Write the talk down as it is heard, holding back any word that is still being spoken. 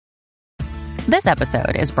This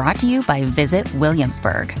episode is brought to you by Visit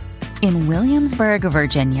Williamsburg. In Williamsburg,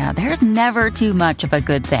 Virginia, there's never too much of a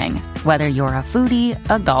good thing. Whether you're a foodie,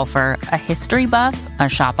 a golfer, a history buff, a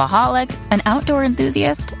shopaholic, an outdoor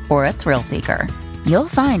enthusiast, or a thrill seeker, you'll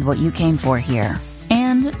find what you came for here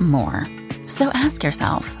and more. So ask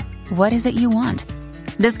yourself, what is it you want?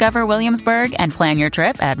 Discover Williamsburg and plan your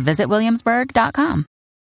trip at visitwilliamsburg.com.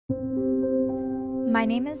 My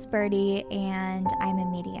name is Birdie, and I'm a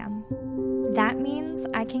medium. That means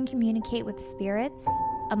I can communicate with spirits,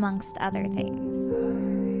 amongst other things.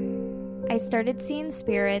 I started seeing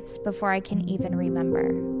spirits before I can even remember.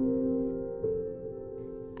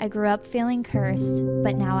 I grew up feeling cursed,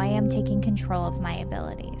 but now I am taking control of my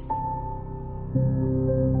abilities.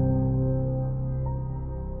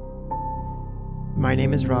 My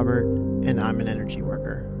name is Robert, and I'm an energy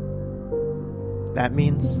worker. That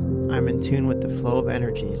means I'm in tune with the flow of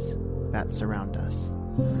energies that surround us.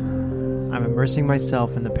 I'm immersing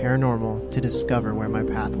myself in the paranormal to discover where my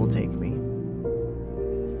path will take me.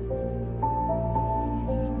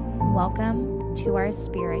 Welcome to our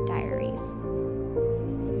Spirit Diaries.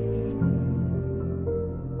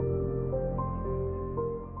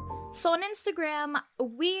 So on Instagram,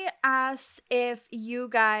 we asked if you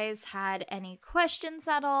guys had any questions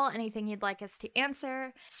at all, anything you'd like us to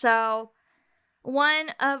answer. So one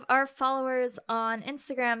of our followers on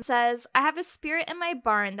Instagram says, I have a spirit in my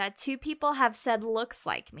barn that 2 people have said looks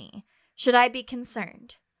like me. Should I be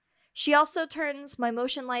concerned? She also turns my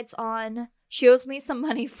motion lights on. She owes me some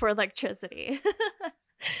money for electricity.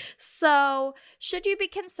 So, should you be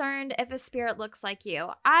concerned if a spirit looks like you?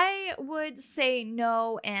 I would say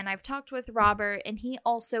no, and I've talked with Robert, and he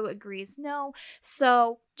also agrees no.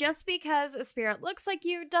 So, just because a spirit looks like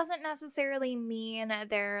you doesn't necessarily mean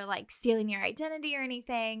they're like stealing your identity or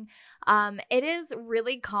anything. It is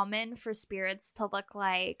really common for spirits to look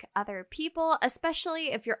like other people,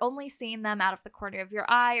 especially if you're only seeing them out of the corner of your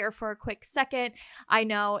eye or for a quick second. I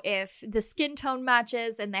know if the skin tone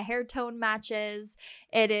matches and the hair tone matches,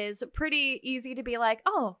 it is pretty easy to be like,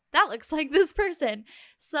 oh, that looks like this person.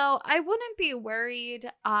 So I wouldn't be worried.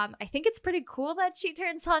 I think it's pretty cool that she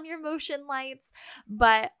turns on your motion lights,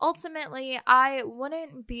 but ultimately, I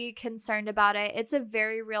wouldn't be concerned about it. It's a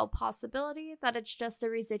very real possibility that it's just a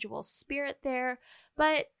residual spirit there.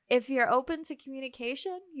 But if you're open to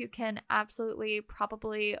communication, you can absolutely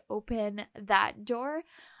probably open that door.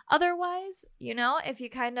 Otherwise, if you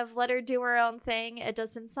kind of let her do her own thing, it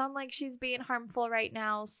doesn't sound like she's being harmful right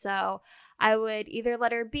now. So I would either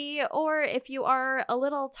let her be, or if you are a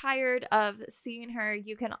little tired of seeing her,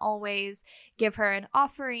 you can always give her an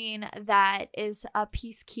offering that is a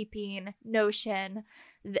peacekeeping notion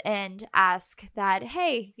and ask that,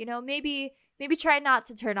 hey, maybe try not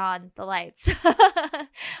to turn on the lights.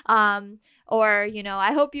 Or,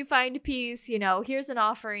 I hope you find peace. Here's an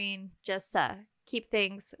offering, just keep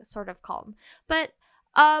things sort of calm. But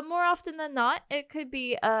more often than not, it could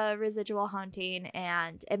be a residual haunting,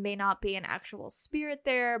 and it may not be an actual spirit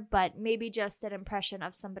there, but maybe just an impression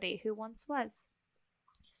of somebody who once was.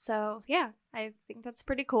 So yeah, I think that's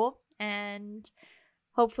pretty cool, and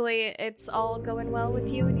hopefully it's all going well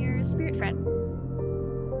with you and your spirit friend.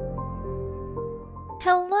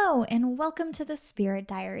 Hello, and welcome to the Spirit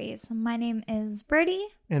Diaries. My name is Birdie.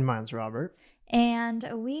 And mine's Robert. And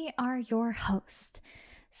we are your host.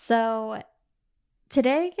 So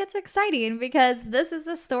today gets exciting because this is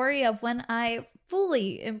the story of when I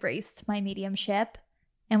fully embraced my mediumship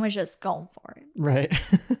and was just going for it. Right.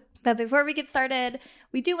 But before we get started,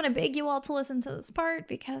 we do want to beg you all to listen to this part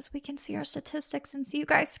because we can see our statistics and see you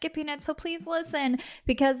guys skipping it. So please listen,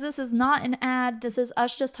 because this is not an ad. This is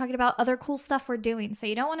us just talking about other cool stuff we're doing. So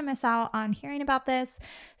you don't want to miss out on hearing about this.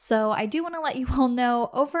 So I do want to let you all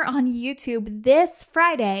know over on YouTube this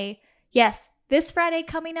Friday, yes, this Friday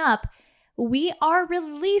coming up, we are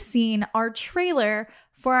releasing our trailer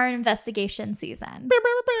for our investigation season.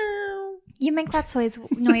 You make that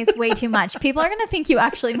noise way too much. People are going to think you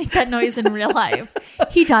actually make that noise in real life.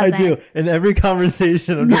 He doesn't. I do. In every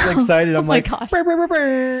conversation, I'm just excited. I'm like, gosh. Burr, burr, burr,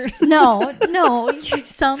 burr. No. You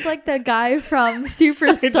sound like the guy from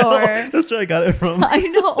Superstore. That's where I got it from. I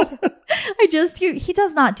know. He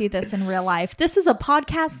does not do this in real life. This is a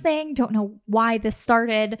podcast thing. Don't know why this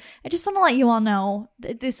started. I just want to let you all know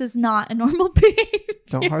that this is not a normal behavior.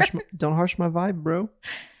 Don't harsh my vibe, bro.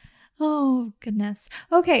 Oh, goodness.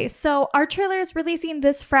 Okay, so our trailer is releasing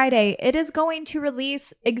this Friday. It is going to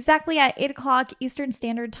release exactly at 8 o'clock Eastern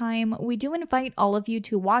Standard Time. We do invite all of you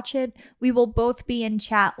to watch it. We will both be in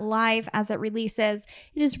chat live as it releases.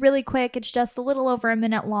 It is really quick. It's just a little over a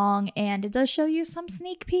minute long, and it does show you some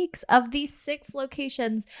sneak peeks of these 6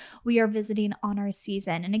 locations we are visiting on our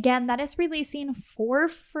season. And again, that is releasing for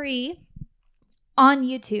free on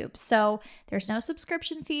YouTube. So there's no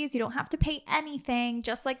subscription fees. You don't have to pay anything.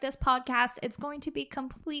 Just like this podcast, it's going to be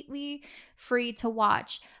completely free to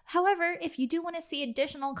watch. However, if you do want to see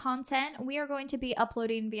additional content, we are going to be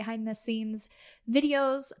uploading behind the scenes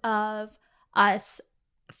videos of us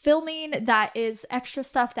filming that is extra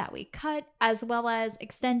stuff that we cut, as well as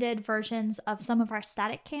extended versions of some of our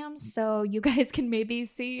static cams, so you guys can maybe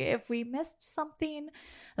see if we missed something,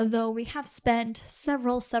 though we have spent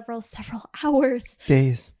several hours,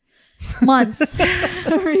 days, months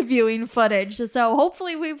reviewing footage, so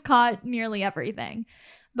hopefully we've caught nearly everything.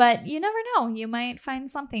 But you never know, you might find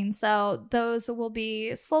something. So those will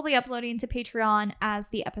be slowly uploading to Patreon as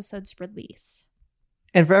the episodes release.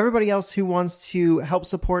 And for everybody else who wants to help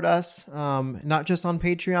support us, not just on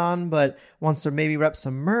Patreon, but wants to maybe rep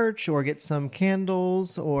some merch or get some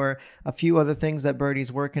candles or a few other things that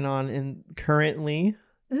Birdie's working on currently.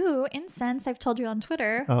 Ooh, incense. I've told you on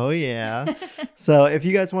Twitter. Oh, yeah. So if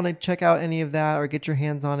you guys want to check out any of that or get your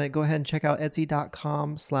hands on it, go ahead and check out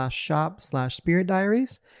etsy.com/shop/spirit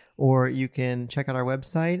diaries, or you can check out our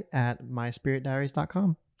website at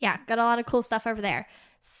myspiritdiaries.com. Yeah, got a lot of cool stuff over there.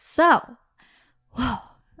 So, whoa.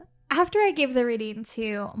 After I gave the reading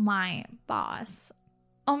to my boss,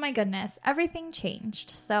 oh my goodness, everything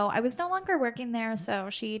changed. So I was no longer working there, so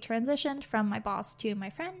she transitioned from my boss to my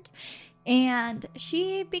friend, and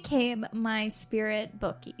she became my spirit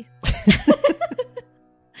bookie.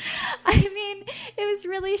 I mean, it was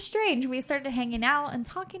really strange. We started hanging out and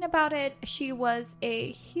talking about it. She was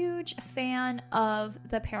a huge fan of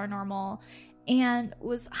the paranormal and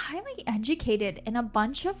was highly educated in a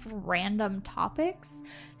bunch of random topics.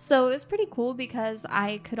 So it was pretty cool because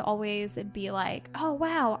I could always be like, oh,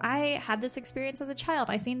 wow, I had this experience as a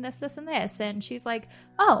child. I seen this, this, and this. And she's like,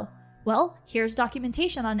 oh, well, here's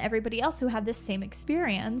documentation on everybody else who had this same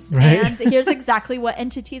experience. Right? And here's exactly what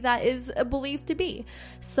entity that is believed to be.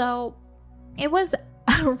 So it was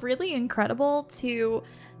really incredible to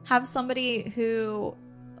have somebody who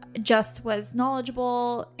just was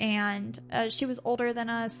knowledgeable, and she was older than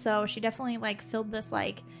us, so she definitely like filled this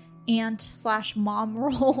like aunt/mom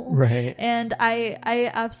role. Right. And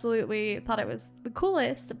I absolutely thought it was the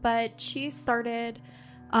coolest. But she started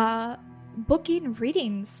booking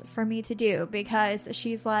readings for me to do because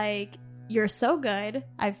she's like, you're so good.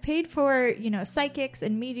 I've paid for, psychics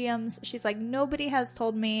and mediums. She's like, nobody has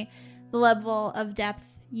told me the level of depth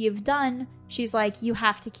you've done. She's like, you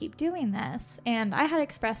have to keep doing this. And I had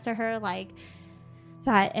expressed to her like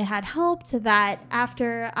that it had helped, that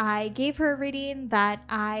after I gave her a reading that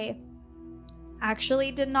I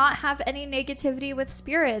actually did not have any negativity with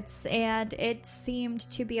spirits, and it seemed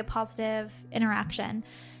to be a positive interaction.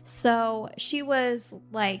 So she was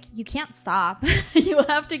like, you can't stop. You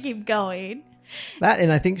have to keep going. That,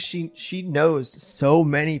 and I think she knows so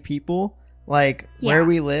many people like where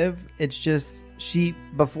we live. It's just, she,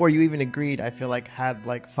 before you even agreed, I feel like had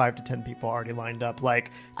like 5 to 10 people already lined up. Like,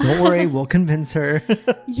 don't worry, we'll convince her.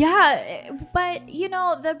 Yeah. But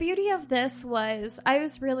the beauty of this was I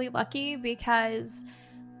was really lucky because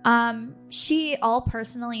she all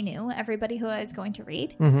personally knew everybody who I was going to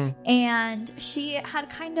read. Mm-hmm. And she had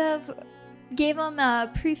kind of gave them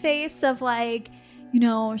a preface of like,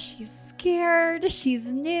 she's scared,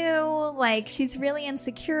 she's new, like she's really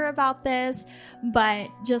insecure about this, but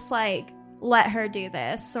just like let her do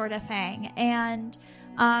this sort of thing. And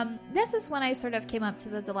this is when I sort of came up to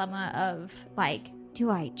the dilemma of like, do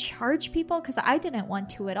I charge people? Because I didn't want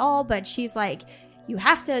to at all, but she's like, you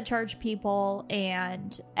have to charge people,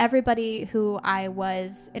 and everybody who I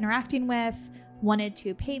was interacting with wanted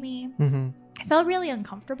to pay me. Mm-hmm. I felt really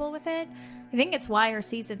uncomfortable with it. I think it's why our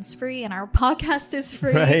season's free and our podcast is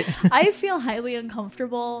free. Right. I feel highly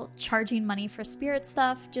uncomfortable charging money for spirit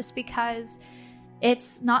stuff just because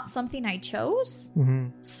it's not something I chose. Mm-hmm.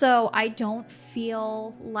 So I don't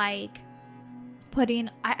feel like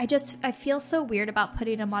I feel so weird about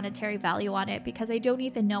putting a monetary value on it because I don't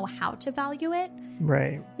even know how to value it.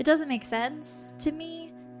 Right. It doesn't make sense to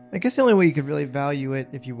me. I guess the only way you could really value it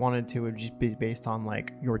if you wanted to would just be based on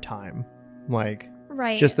like your time. Like,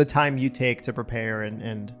 right. Just the time you take to prepare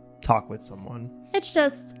and talk with someone. It's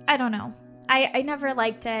just, I don't know. I never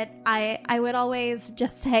liked it. I would always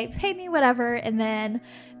just say, pay me whatever. And then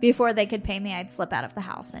before they could pay me, I'd slip out of the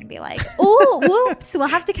house and be like, oh, whoops, we'll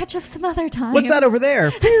have to catch up some other time. What's that over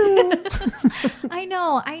there? I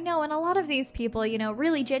know. And a lot of these people,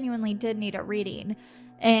 really genuinely did need a reading.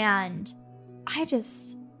 And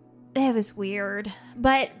it was weird.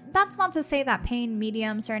 But that's not to say that paying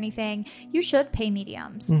mediums or anything. You should pay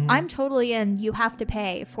mediums. Mm-hmm. I'm totally in. You have to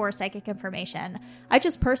pay for psychic information. I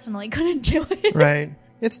just personally couldn't do it. Right.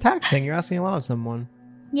 It's taxing. You're asking a lot of someone.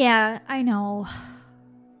 Yeah, I know.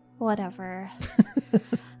 Whatever.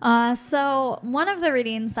 So one of the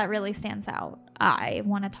readings that really stands out, I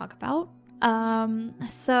want to talk about.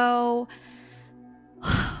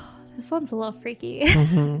 This one's a little freaky.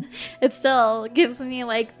 Mm-hmm. It still gives me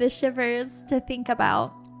like the shivers to think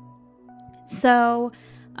about. So,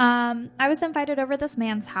 I was invited over this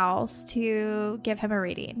man's house to give him a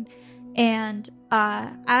reading. And,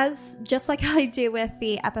 just like I do with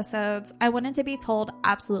the episodes, I wanted to be told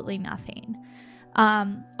absolutely nothing.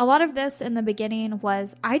 A lot of this in the beginning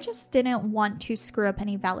was I just didn't want to screw up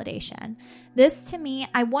any validation. This to me,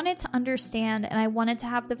 I wanted to understand and I wanted to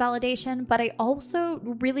have the validation, but I also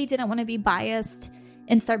really didn't want to be biased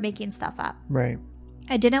and start making stuff up. Right.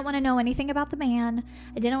 I didn't want to know anything about the man.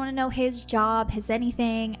 I didn't want to know his job, his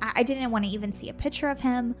anything. I didn't want to even see a picture of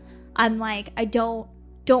him. I'm like, I don't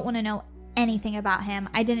want to know anything about him.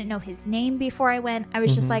 I didn't know his name before I went. I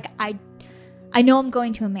was just like, I know I'm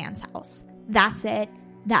going to a man's house. That's it.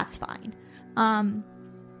 That's fine.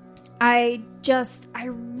 I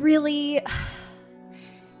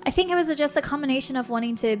think it was just a combination of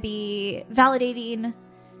wanting to be validating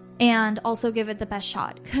and also give it the best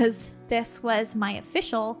shot because this was my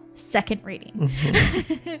official second reading.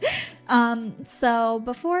 So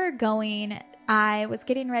before going, I was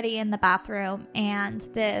getting ready in the bathroom and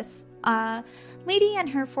this lady in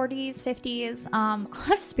her 40s, 50s, a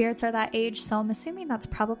lot of spirits are that age, so I'm assuming that's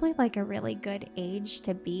probably like a really good age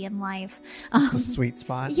to be in life. It's a sweet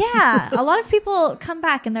spot. Yeah, a lot of people come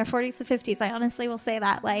back in their 40s to 50s. I honestly will say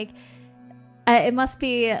that. Like, it must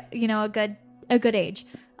be, a good age.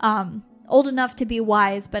 Old enough to be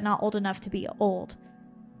wise, but not old enough to be old.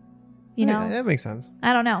 Yeah, that makes sense.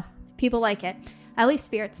 I don't know. People like it. At least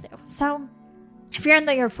spirits do. So if you're in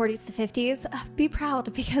your 40s to 50s, be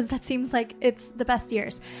proud because that seems like it's the best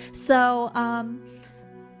years. So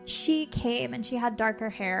she came and she had darker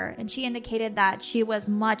hair and she indicated that she was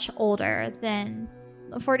much older than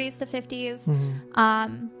 40s to 50s.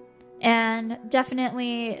 Mm-hmm. And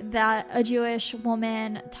definitely that a Jewish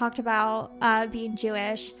woman talked about being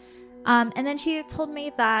Jewish. And then she told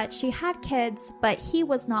me that she had kids, but he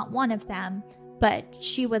was not one of them, but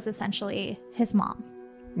she was essentially his mom.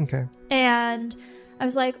 Okay. And I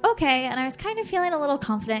was like, okay. And I was kind of feeling a little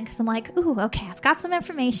confident because I'm like, ooh, okay, I've got some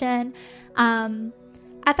information.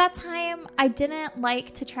 At that time, I didn't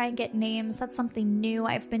like to try and get names. That's something new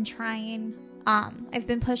I've been trying. I've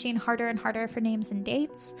been pushing harder and harder for names and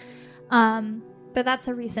dates. But that's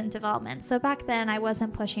a recent development. So back then I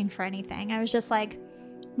wasn't pushing for anything. I was just like,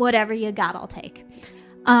 whatever you got, I'll take.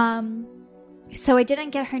 So I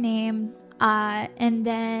didn't get her name. And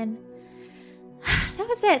then that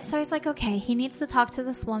was it. So I was like, okay, he needs to talk to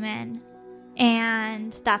this woman.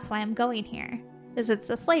 And that's why I'm going here. Is it's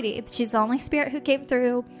this lady. She's the only spirit who came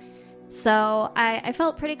through. So I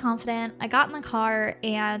felt pretty confident. I got in the car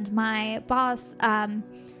and my boss,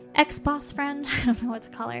 ex-boss friend, I don't know what to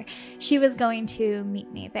call her, she was going to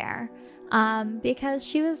meet me there. Because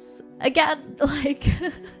she was, again, like...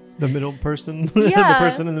 The middle person? Yeah. The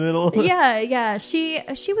person in the middle? Yeah. She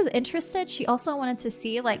was interested. She also wanted to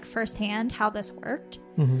see, like, firsthand how this worked.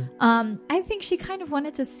 Mm-hmm. I think she kind of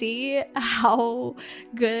wanted to see how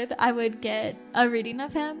good I would get a reading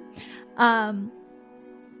of him.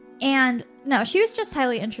 And no, she was just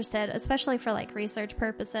highly interested, especially for like research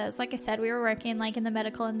purposes. Like I said, we were working like in the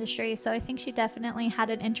medical industry. So I think she definitely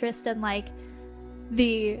had an interest in like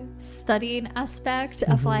the studying aspect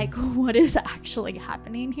of like what is actually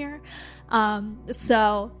happening here.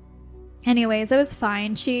 So anyways, it was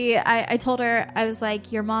fine. I told her, I was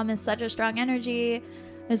like, your mom is such a strong energy.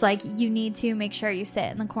 I was like, you need to make sure you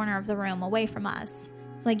sit in the corner of the room away from us.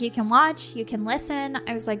 It's like, you can watch, you can listen.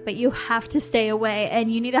 I was like, but you have to stay away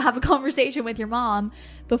and you need to have a conversation with your mom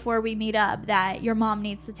before we meet up that your mom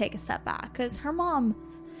needs to take a step back. Because her mom,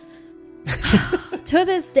 to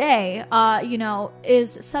this day,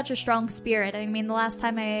 is such a strong spirit. I mean, the last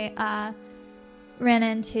time I ran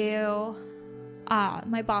into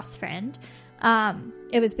my boss friend,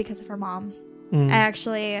 it was because of her mom. I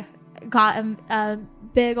actually got a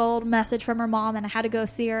big old message from her mom and I had to go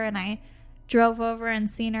see her and I drove over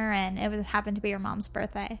and seen her, and it happened to be her mom's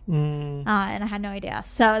birthday. Mm. And I had no idea.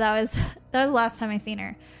 So that was the last time I seen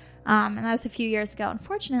her. And that was a few years ago.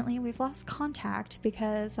 Unfortunately, we've lost contact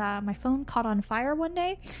because my phone caught on fire one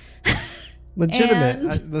day.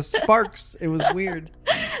 Legitimate. The sparks. It was weird.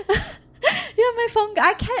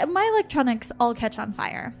 Yeah, my electronics all catch on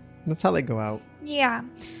fire. That's how they go out. Yeah.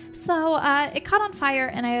 So it caught on fire,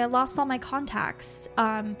 and I lost all my contacts.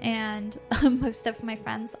 And most of my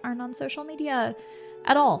friends aren't on social media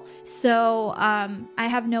at all. So I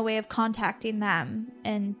have no way of contacting them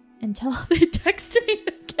until they text me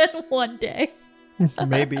again one day.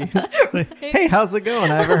 Maybe. Like, hey, how's it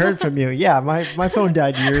going? I haven't heard from you. Yeah, my phone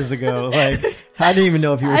died years ago. Like, I didn't even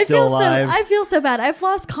know if you were still alive. I feel so bad. I've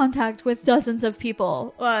lost contact with dozens of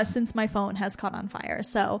people since my phone has caught on fire.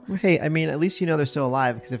 So, hey, I mean, at least you know they're still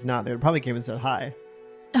alive, because if not, they would probably came and said hi.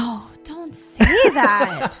 Oh, don't say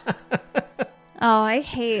that. Oh, I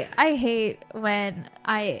hate when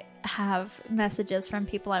I have messages from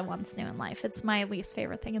people I once knew in life. It's my least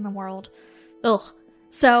favorite thing in the world. Ugh.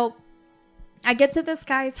 So I get to this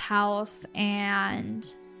guy's house, and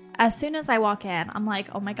as soon as I walk in, I'm like,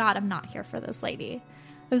 oh my God, I'm not here for this lady.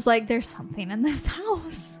 I was like, there's something in this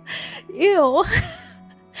house. Ew.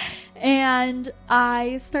 And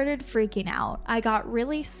I started freaking out. I got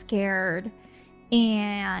really scared,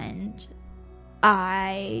 and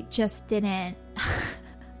I just didn't.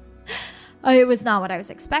 It was not what I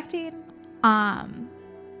was expecting. And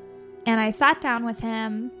I sat down with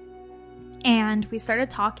him, and we started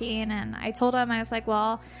talking, and I told him, I was like,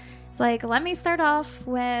 well, it's like, let me start off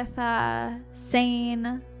with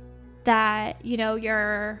saying that, you know,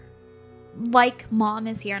 your like mom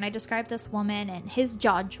is here. And I described this woman, and his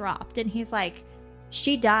jaw dropped, and he's like,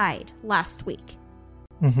 she died last week.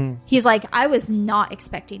 Mm-hmm. He's like, I was not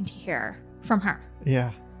expecting to hear from her.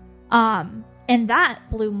 Yeah. And that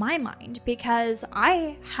blew my mind, because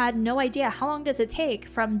I had no idea how long does it take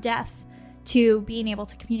from death to being able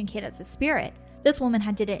to communicate as a spirit. This woman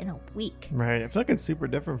had did it in a week. Right. I feel like it's super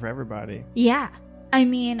different for everybody. Yeah. I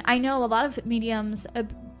mean, I know a lot of mediums,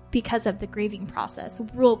 because of the grieving process,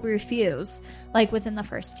 will refuse like within the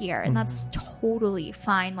first year. And that's totally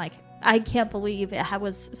fine. Like, I can't believe it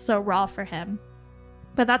was so raw for him.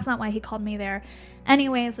 But that's not why he called me there.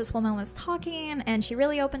 Anyways, this woman was talking, and she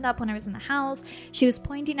really opened up when I was in the house. She was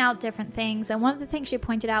pointing out different things, and one of the things she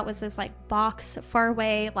pointed out was this like box far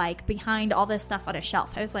away, like behind all this stuff on a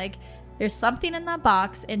shelf. I was like, there's something in that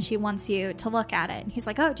box, and she wants you to look at it. And he's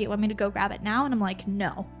like, oh, do you want me to go grab it now? And I'm like,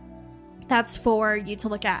 no, that's for you to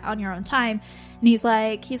look at on your own time. And he's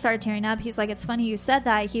like, he started tearing up. He's like, it's funny you said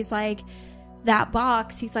that. He's like, that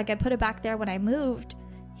box, he's like, I put it back there when I moved.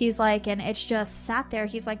 He's like, and it's just sat there.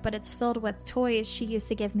 He's like, but it's filled with toys she used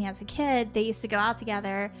to give me as a kid. They used to go out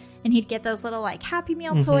together, and he'd get those little like Happy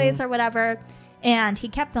Meal toys or whatever. And he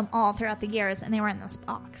kept them all throughout the years, and they were in this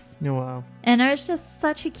box. Oh, wow. And it was just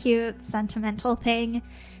such a cute, sentimental thing.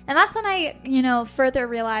 And that's when I, you know, further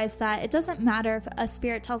realized that it doesn't matter if a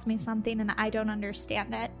spirit tells me something and I don't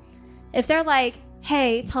understand it. If they're like,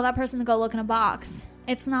 hey, tell that person to go look in a box,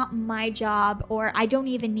 it's not my job, or I don't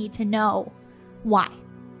even need to know why.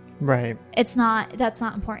 Right. That's not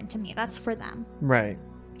important to me. That's for them. Right.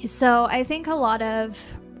 So I think a lot of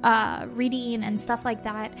reading and stuff like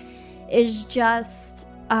that is just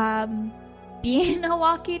being a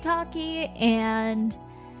walkie-talkie and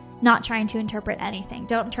not trying to interpret anything.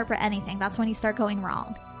 Don't interpret anything. That's when you start going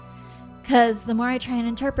wrong. Because the more I try and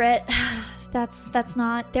interpret, that's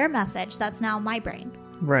not their message. That's now my brain.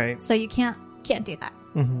 Right. So you can't do that.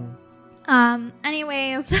 Mm-hmm.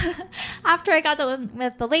 Anyways, after I got done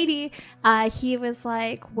with the lady, he was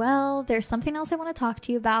like, well, there's something else I want to talk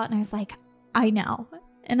to you about. And I was like, I know.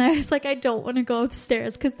 And I was like, I don't want to go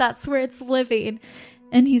upstairs because that's where it's living.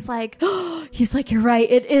 And he's like, you're right.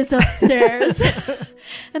 It is upstairs.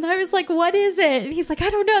 And I was like, what is it? And he's like, I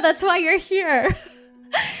don't know. That's why you're here.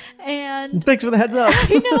 And thanks for the heads up.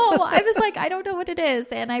 I know. I was like, I don't know what it is.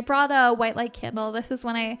 And I brought a white light candle. This is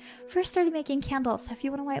when I first started making candles. So if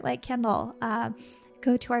you want a white light candle,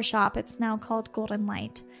 go to our shop. It's now called Golden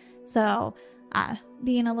Light. So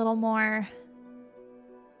being a little more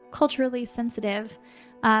culturally sensitive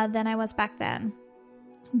than I was back then.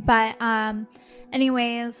 But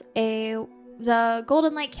anyways, the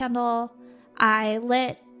Golden Light candle I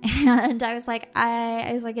lit, and I was like,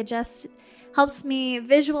 it just helps me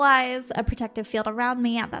visualize a protective field around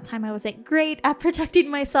me. At that time, I wasn't great at protecting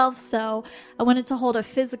myself, so I wanted to hold a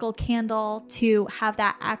physical candle to have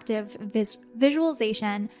that active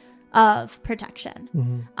visualization of protection.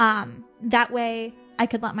 Mm-hmm. That way, I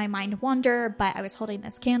could let my mind wander, but I was holding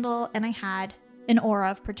this candle, and I had an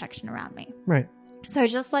aura of protection around me. Right. So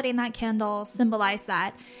just letting that candle symbolize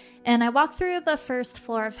that. And I walk through the first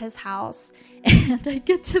floor of his house and I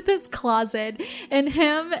get to this closet and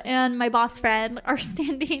him and my boss friend are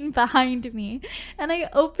standing behind me. And I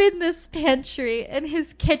open this pantry in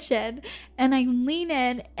his kitchen and I lean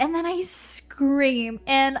in and then I scream.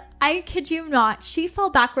 And I kid you not, she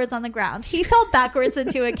fell backwards on the ground. He fell backwards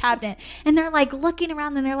into a cabinet. And they're like looking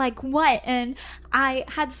around and they're like, what? And I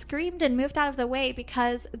had screamed and moved out of the way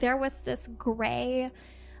because there was this gray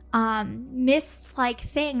mist like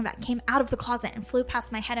thing that came out of the closet and flew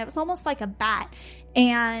past my head. It was almost like a bat,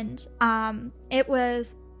 and it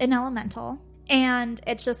was an elemental, and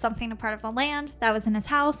it's just something, a part of the land that was in his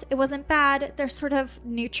house. It wasn't bad. They're sort of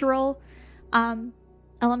neutral.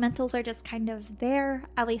 Elementals are just kind of there,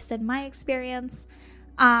 at least in my experience.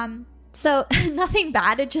 So nothing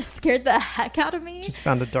bad. It just scared the heck out of me. Just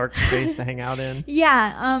found a dark space to hang out in.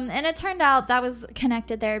 Yeah. And it turned out that was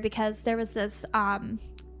connected there because there was this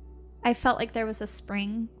I felt like there was a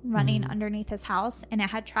spring running underneath his house, and it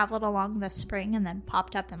had traveled along the spring and then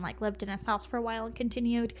popped up and like lived in his house for a while and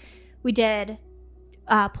continued. We did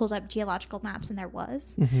pulled up geological maps, and there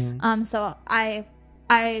was. So I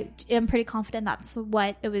am pretty confident that's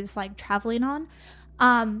what it was like traveling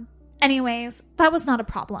on. Anyways, that was not a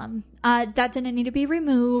problem. That didn't need to be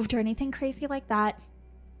removed or anything crazy like that.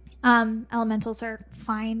 Elementals are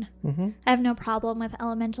fine. I have no problem with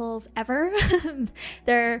elementals ever.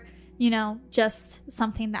 They're, just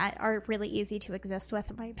something that are really easy to exist with,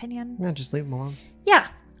 in my opinion. Yeah, just leave them alone. Yeah.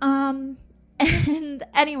 And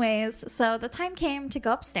anyways, so the time came to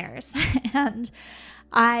go upstairs and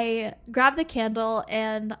I grabbed the candle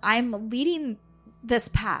and I'm leading this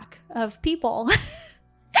pack of people.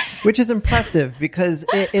 Which is impressive because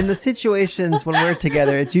in the situations when we're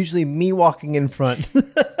together, it's usually me walking in front.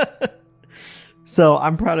 So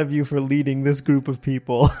I'm proud of you for leading this group of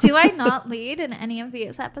people. Do I not lead in any of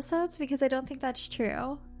these episodes? Because I don't think that's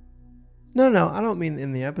true. No, I don't mean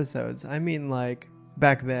in the episodes. I mean like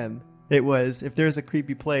back then. It was, if there's a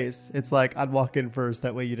creepy place, it's like I'd walk in first.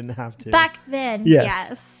 That way you didn't have to. Back then,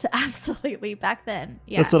 yes absolutely. Back then,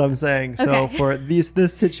 yeah. That's what I'm saying. So okay. For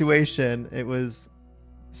this situation, it was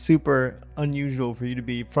super unusual for you to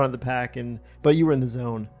be front of the pack, but you were in the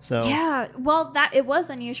zone. So yeah, well, it was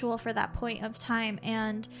unusual for that point of time,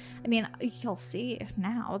 and I mean, you'll see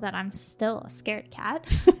now that I'm still a scared cat.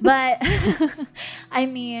 But I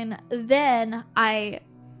mean, then I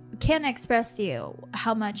can't express to you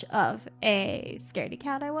how much of a scaredy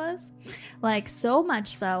cat I was, like so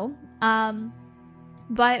much so.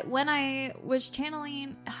 But when I was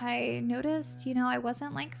channeling, I noticed, I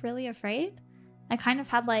wasn't like really afraid. I kind of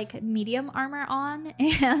had like medium armor on,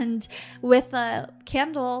 and with a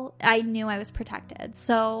candle, I knew I was protected.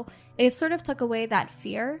 So it sort of took away that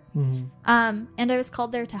fear. And I was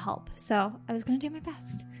called there to help. So I was going to do my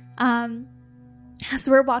best. As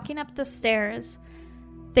we're walking up the stairs,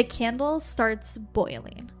 the candle starts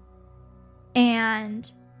boiling.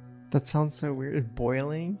 And that sounds so weird.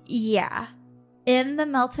 Boiling? Yeah. In the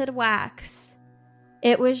melted wax,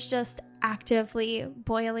 it was just actively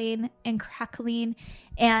boiling and crackling,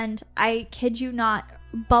 and I kid you not,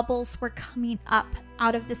 bubbles were coming up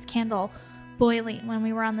out of this candle, boiling when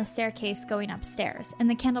we were on the staircase going upstairs, and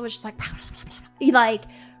the candle was just like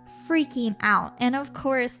freaking out. And of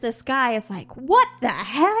course this guy is like, what the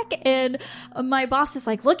heck? And my boss is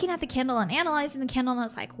like looking at the candle and analyzing the candle, and I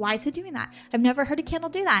was like, why is it doing that? I've never heard a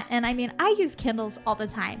candle do that. And I mean, I use candles all the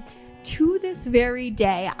time. To this very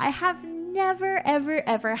day, I have never,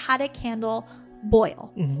 ever had a candle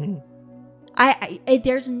boil.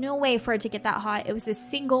 There's no way for it to get that hot. It was a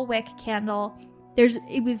single wick candle.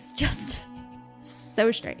 It was just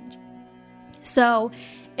so strange. So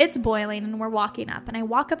it's boiling and we're walking up, and I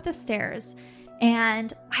walk up the stairs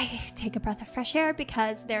and I take a breath of fresh air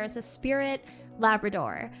because there's a spirit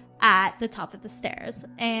Labrador at the top of the stairs.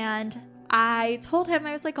 And I told him,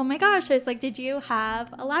 I was like, oh my gosh, I was like, did you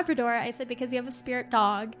have a Labrador? I said, because you have a spirit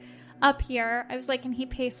dog up here. I was like, and he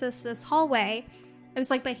paces this hallway. I was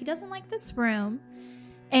like, but he doesn't like this room.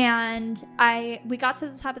 And we got to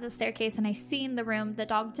the top of the staircase, and I seen the room the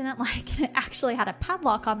dog didn't like, and it actually had a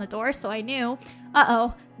padlock on the door, so I knew,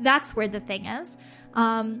 that's where the thing is.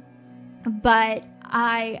 But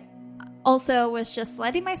I also was just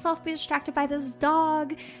letting myself be distracted by this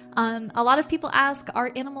dog. A lot of people ask,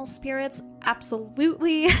 are animals spirits?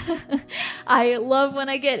 Absolutely. I love when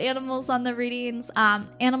I get animals on the readings.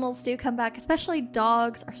 Animals do come back, especially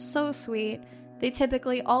dogs are so sweet. They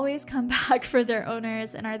typically always come back for their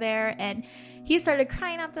owners and are there. And he started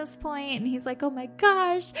crying at this point, and he's like, oh my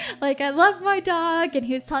gosh, like, I love my dog. And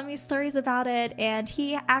he was telling me stories about it. And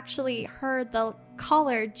he actually heard the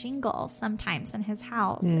collar jingle sometimes in his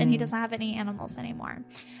house, and he doesn't have any animals anymore.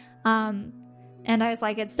 And I was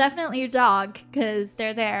like, it's definitely your dog, because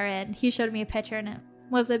they're there. And he showed me a picture, and it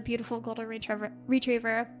was a beautiful golden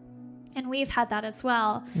retriever. And we've had that as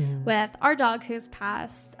well with our dog who's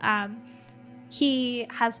passed. He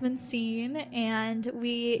has been seen, and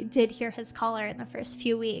we did hear his collar in the first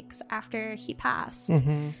few weeks after he passed,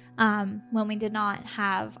 when we did not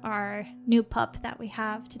have our new pup that we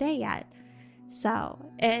have today yet.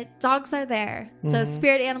 So dogs are there. So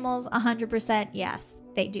spirit animals, 100%, yes,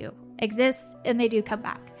 they do exist, and they do come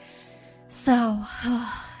back. So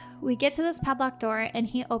we get to this padlock door, and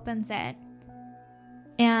he opens it.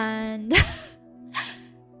 And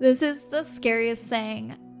this is the scariest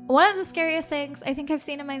thing. One of the scariest things I think I've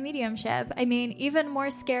seen in my mediumship. I mean, even more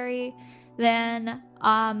scary than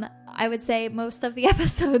I would say most of the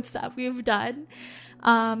episodes that we've done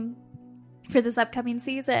for this upcoming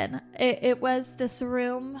season. It was this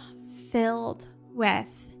room filled with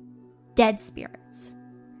dead spirits.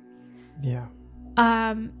 Yeah.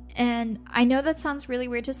 And I know that sounds really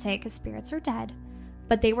weird to say because spirits are dead,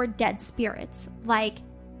 but they were dead spirits. Like,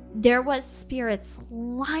 there was spirits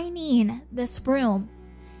lining this room,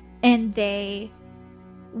 and they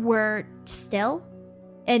were still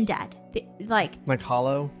and dead. Like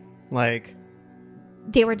hollow? Like,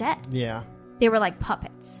 they were dead. yeah. They were like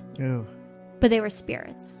puppets, Ooh. but they were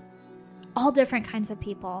spirits. All different kinds of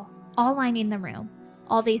people, all lining the room.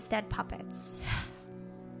 All these dead puppets.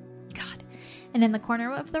 God. And in the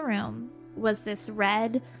corner of the room was this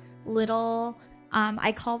red little...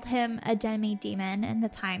 I called him a demi-demon in the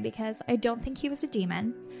time because I don't think he was a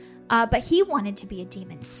demon. But he wanted to be a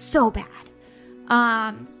demon so bad.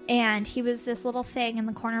 And he was this little thing in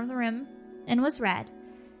the corner of the room and was red.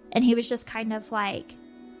 And he was just kind of like,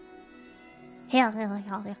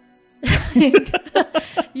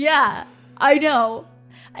 yeah, I know.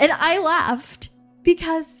 And I laughed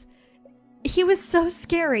because he was so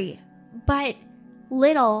scary, but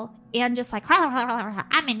little and just like,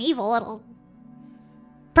 I'm an evil little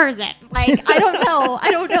person. Like, I don't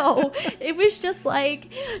know. It was just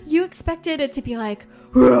like, you expected it to be like,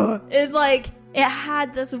 and like, it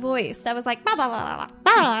had this voice that was like, and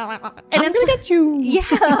I'm gonna get you.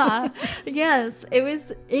 Yeah. Yes.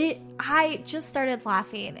 I just started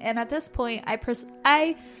laughing. And at this point,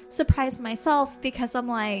 I surprised myself because I'm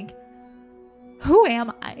like, who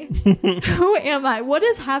am I? Who am I? What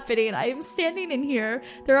is happening? I am standing in here.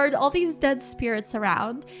 There are all these dead spirits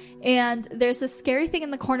around. And there's a scary thing in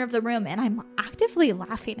the corner of the room. And I'm actively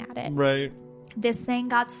laughing at it. Right. This thing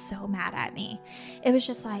got so mad at me. It was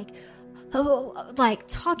just like, like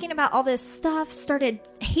talking about all this stuff, started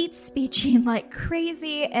hate speeching like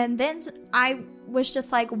crazy. And then I was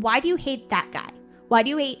just like, why do you hate that guy? Why do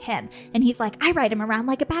you hate him? And he's like, I ride him around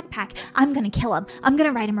like a backpack. I'm going to kill him. I'm going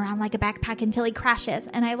to ride him around like a backpack until he crashes.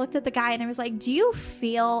 And I looked at the guy and I was like, do you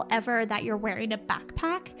feel ever that you're wearing a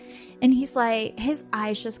backpack? And he's like, his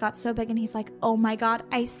eyes just got so big and he's like, oh my God,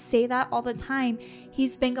 I say that all the time.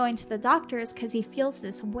 He's been going to the doctors because he feels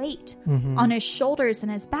this weight on his shoulders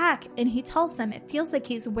and his back. And he tells them it feels like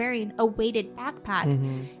he's wearing a weighted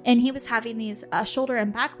backpack. And he was having these shoulder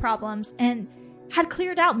and back problems and had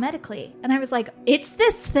cleared out medically. And I was like, it's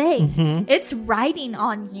this thing. It's riding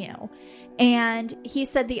on you. And he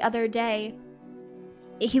said the other day,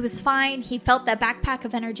 he was fine. He felt that backpack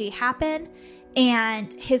of energy happen.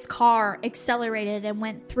 And his car accelerated and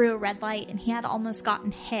went through a red light. And he had almost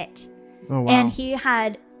gotten hit. Oh, wow. And he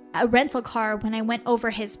had a rental car when I went over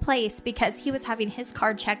his place because he was having his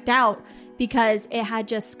car checked out because it had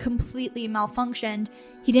just completely malfunctioned.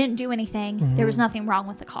 He didn't do anything. There was nothing wrong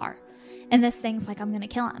with the car. And this thing's like, I'm going to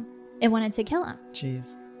kill him. It wanted to kill him.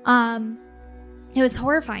 Jeez. It was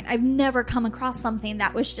horrifying. I've never come across something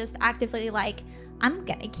that was just actively like, I'm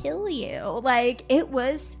going to kill you. Like, it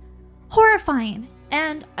was horrifying.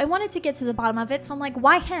 And I wanted to get to the bottom of it. So I'm like,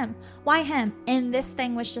 why him? Why him? And this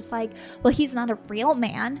thing was just like, well, he's not a real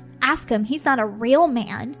man. Ask him. He's not a real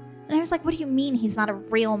man. And I was like, what do you mean he's not a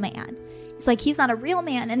real man? It's like, he's not a real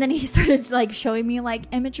man. And then he started like showing me like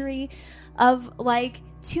imagery of like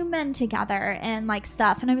two men together and like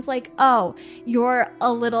stuff. And I was like, oh, you're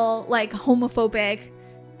a little like homophobic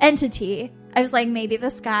entity. I was like, maybe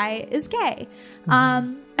this guy is gay.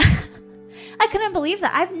 I couldn't believe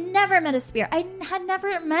that. I've never met a spirit. I had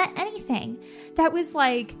never met anything that was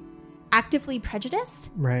like actively prejudiced.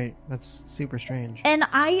 Right. That's super strange. And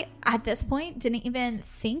I, at this point, didn't even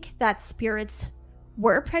think that spirits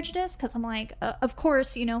were prejudiced because I'm like, of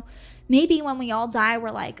course, you know, maybe when we all die,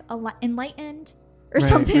 we're like enlightened or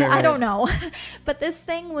something. I don't know. But this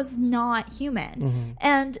thing was not human.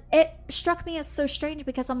 And it struck me as so strange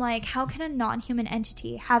because I'm like, how can a non-human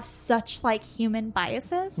entity have such like human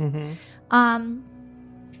biases?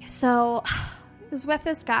 So I was with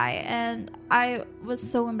this guy and I was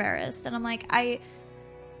so embarrassed. And I'm like, I'm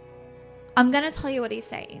going to tell you what he's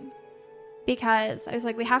saying. Because I was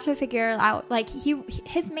like, we have to figure it out. Like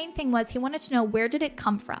his main thing was he wanted to know, where did it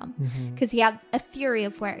come from? Because he had a theory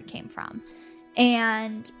of where it came from.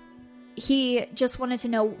 And he just wanted to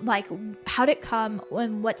know, like, how did it come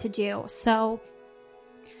and what to do. So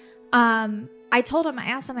I told him, I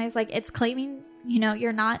asked him, I was like, it's claiming, you know,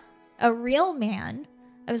 you're not a real man.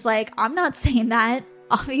 I was like, I'm not saying that.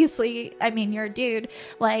 Obviously, I mean, you're a dude.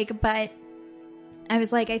 Like, but I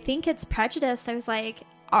was like, I think it's prejudiced. I was like,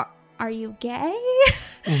 are you gay?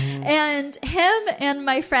 And him and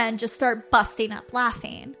my friend just start busting up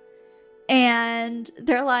laughing. And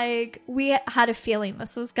they're like, we had a feeling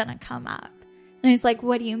this was going to come up. And he's like,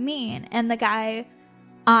 what do you mean? And the guy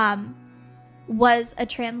was a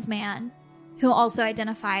trans man who also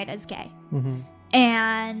identified as gay.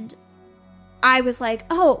 And I was like,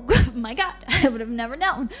 oh my God, I would have never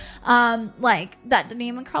known. Like that didn't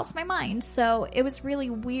even cross my mind. So it was really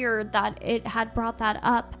weird that it had brought that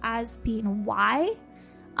up as being why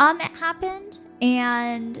it happened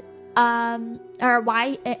and or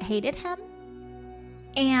why it hated him.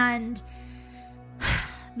 And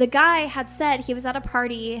the guy had said he was at a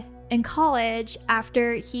party in college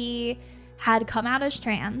after he had come out as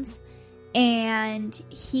trans, and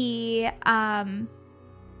he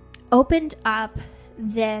opened up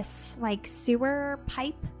this like sewer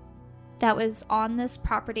pipe that was on this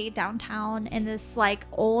property downtown in this like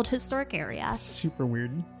old historic area. Super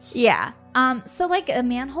weird. Yeah. So like a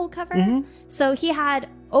manhole cover. So he had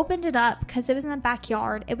opened it up because it was in the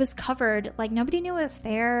backyard. It was covered. Like nobody knew it was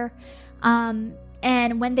there.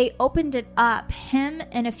 And when they opened it up, him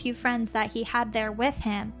and a few friends that he had there with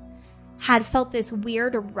him had felt this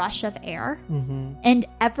weird rush of air. And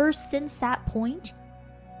ever since that point,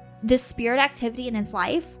 this spirit activity in his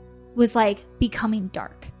life was like becoming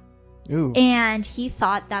dark. Ooh. And he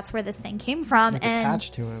thought that's where this thing came from. Like and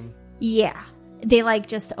attached to him. Yeah. They like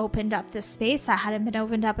just opened up this space that hadn't been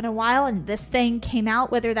opened up in a while, and this thing came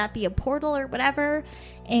out, whether that be a portal or whatever.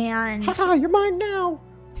 And haha, you're mine now.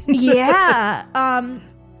 Yeah.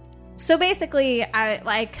 So basically, I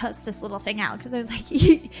like cussed this little thing out because I was like,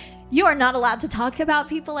 you are not allowed to talk about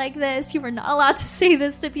people like this. You are not allowed to say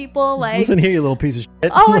this to people. Like, listen here, you little piece of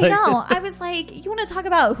shit. Oh, like, I know. I was like, you want to talk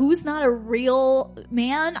about who's not a real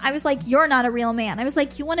man? I was like, you're not a real man. I was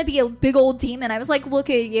like, you want to be a big old demon? I was like, look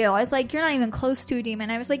at you. I was like, you're not even close to a demon.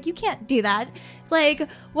 I was like, you can't do that. It's like,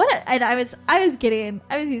 what? And I was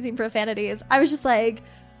using profanities. I was just like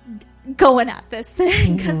going at this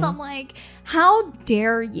thing because I'm like, how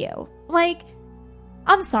dare you? Like,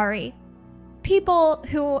 I'm sorry. People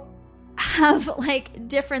who have like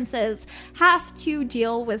differences have to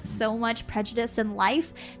deal with so much prejudice in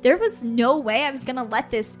life. There was no way I was gonna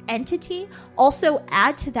let this entity also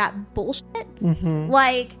add to that bullshit.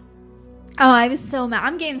 Like, oh, I was so mad.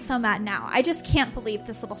 I'm getting so mad now. I just can't believe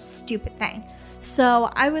this little stupid thing. So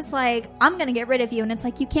I was like, I'm gonna get rid of you. And it's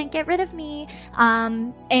like, you can't get rid of me.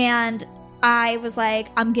 And I was like,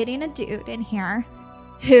 I'm getting a dude in here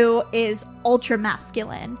who is ultra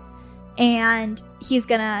masculine, and he's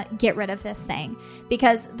gonna get rid of this thing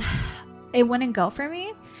because it wouldn't go for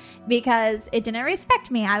me because it didn't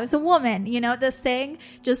respect me. I was a woman, you know, this thing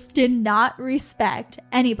just did not respect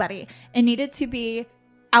anybody. It needed to be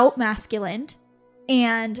out masculine,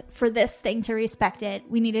 and for this thing to respect it,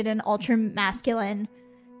 we needed an ultra masculine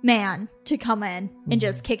man to come in and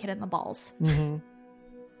just kick it in the balls.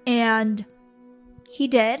 And he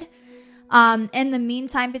did. In the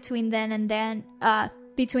meantime, between then and then,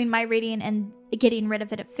 between my reading and getting rid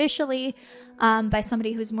of it officially by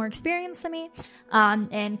somebody who's more experienced than me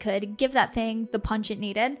and could give that thing the punch it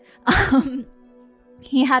needed,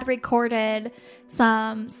 he had recorded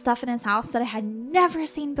some stuff in his house that I had never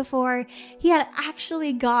seen before. He had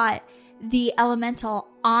actually got the elemental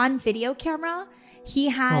on video camera. He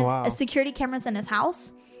had security cameras in his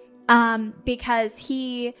house because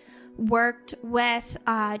he worked with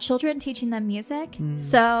children, teaching them music.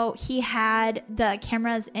 So he had the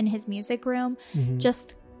cameras in his music room.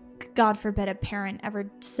 Just God forbid a parent ever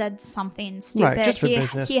said something stupid. Right, just for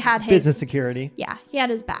business. He had his business security. Yeah, he had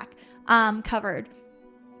his back covered.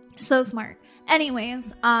 So smart.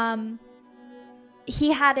 Anyways,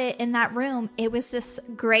 he had it in that room. It was this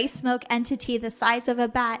gray smoke entity the size of a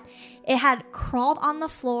bat. It had crawled on the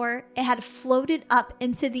floor. It had floated up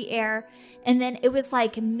into the air. And then it was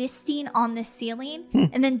like misting on the ceiling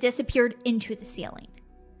and then disappeared into the ceiling.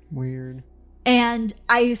 Weird. And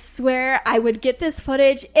I swear I would get this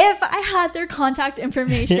footage if I had their contact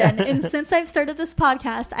information. Yeah. And since I've started this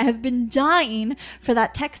podcast, I have been dying for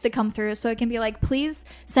that text to come through so I can be like, please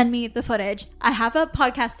send me the footage. I have a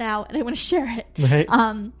podcast now and I want to share it. Right.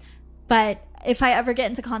 But if I ever get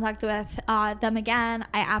into contact with them again,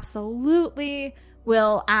 I absolutely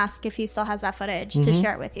will ask if he still has that footage to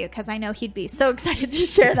share it with you, because I know he'd be so excited to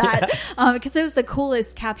share that because it was the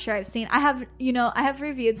coolest capture I've seen. I have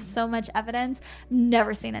reviewed so much evidence,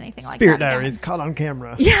 never seen anything like that. Spirit Diaries caught on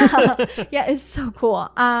camera. Yeah, it's so cool.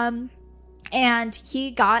 And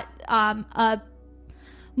he got a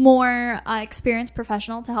more experienced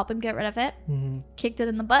professional to help him get rid of it. Kicked it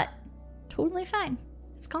in the butt. Totally fine.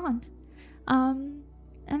 It's gone. And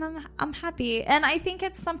I'm happy, and I think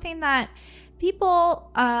it's something that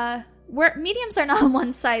people, where mediums are not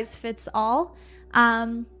one size fits all.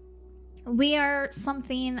 We are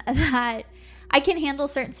something that I can handle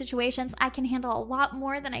certain situations. I can handle a lot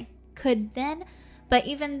more than I could then. But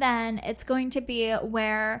even then, it's going to be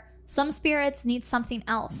where some spirits need something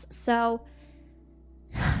else. So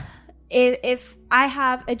if I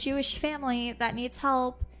have a Jewish family that needs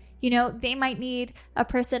help, they might need a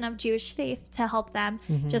person of Jewish faith to help them,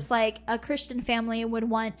 just like a Christian family would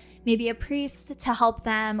want maybe a priest to help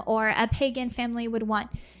them, or a pagan family would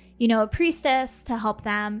want, a priestess to help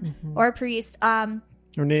them, or a priest. Or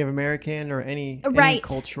Native American, or any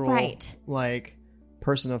cultural, like,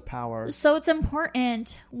 person of power. So it's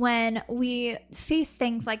important when we face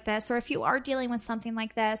things like this, or if you are dealing with something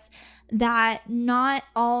like this, that not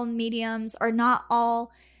all mediums, or not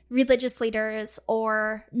all religious leaders,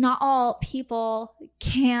 or not all people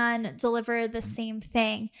can deliver the same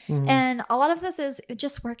thing. And a lot of this is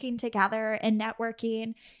just working together and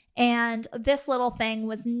networking. And this little thing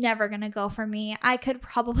was never going to go for me. I could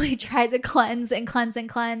probably try to cleanse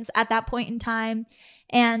at that point in time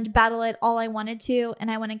and battle it all I wanted to,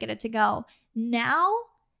 and I want to get it to go. Now,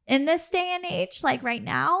 in this day and age, like right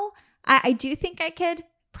now, I do think I could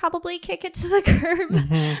probably kick it to the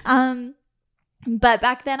curb. But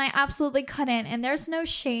back then I absolutely couldn't. And there's no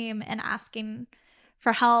shame in asking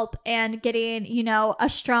for help and getting, a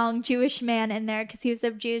strong Jewish man in there, because he was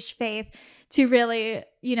of Jewish faith, to really,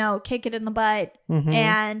 kick it in the butt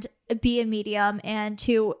and be a medium, and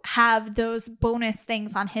to have those bonus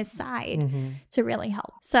things on his side to really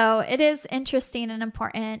help. So it is interesting and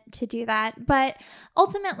important to do that. But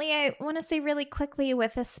ultimately, I want to say really quickly,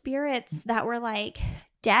 with the spirits that were like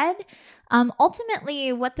dead,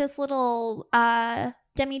 ultimately what this little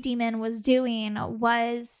demi-demon was doing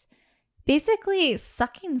was basically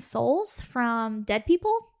sucking souls from dead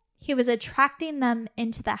people. He was attracting them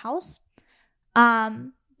into the house,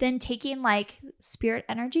 then taking like spirit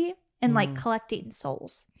energy and like collecting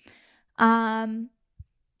souls.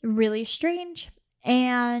 Really strange.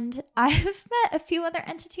 And I've met a few other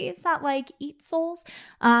entities that like eat souls,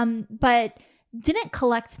 but didn't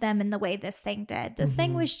collect them in the way this thing did. This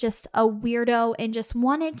thing was just a weirdo and just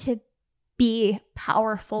wanted to be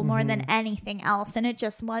powerful more than anything else, and it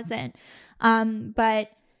just wasn't. But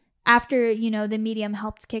after, the medium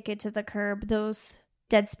helped kick it to the curb, those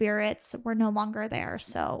dead spirits were no longer there.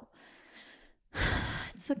 So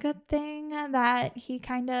it's a good thing that he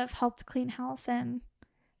kind of helped clean house and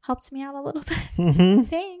helped me out a little bit.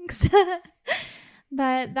 Thanks.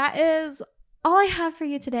 But that is all I have for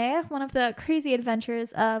you today. One of the crazy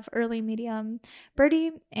adventures of early medium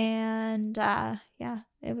Birdie. And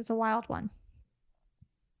it was a wild one.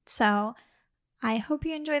 So I hope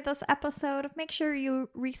you enjoyed this episode. Make sure you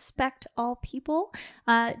respect all people.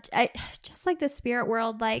 Just like the spirit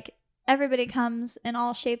world, like everybody comes in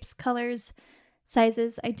all shapes, colors,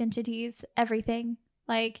 sizes, identities, everything.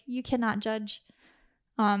 Like you cannot judge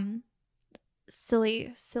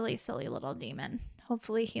silly little demon.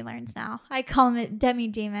 Hopefully he learns now. I call him a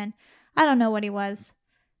demi-demon. I don't know what he was,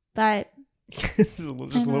 but just a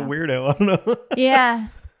little weirdo. I don't know. Yeah.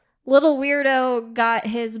 Little weirdo got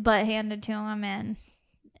his butt handed to him and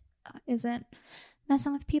isn't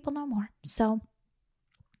messing with people no more. So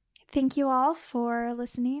thank you all for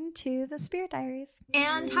listening to the Spirit Diaries.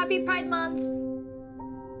 And happy Pride Month.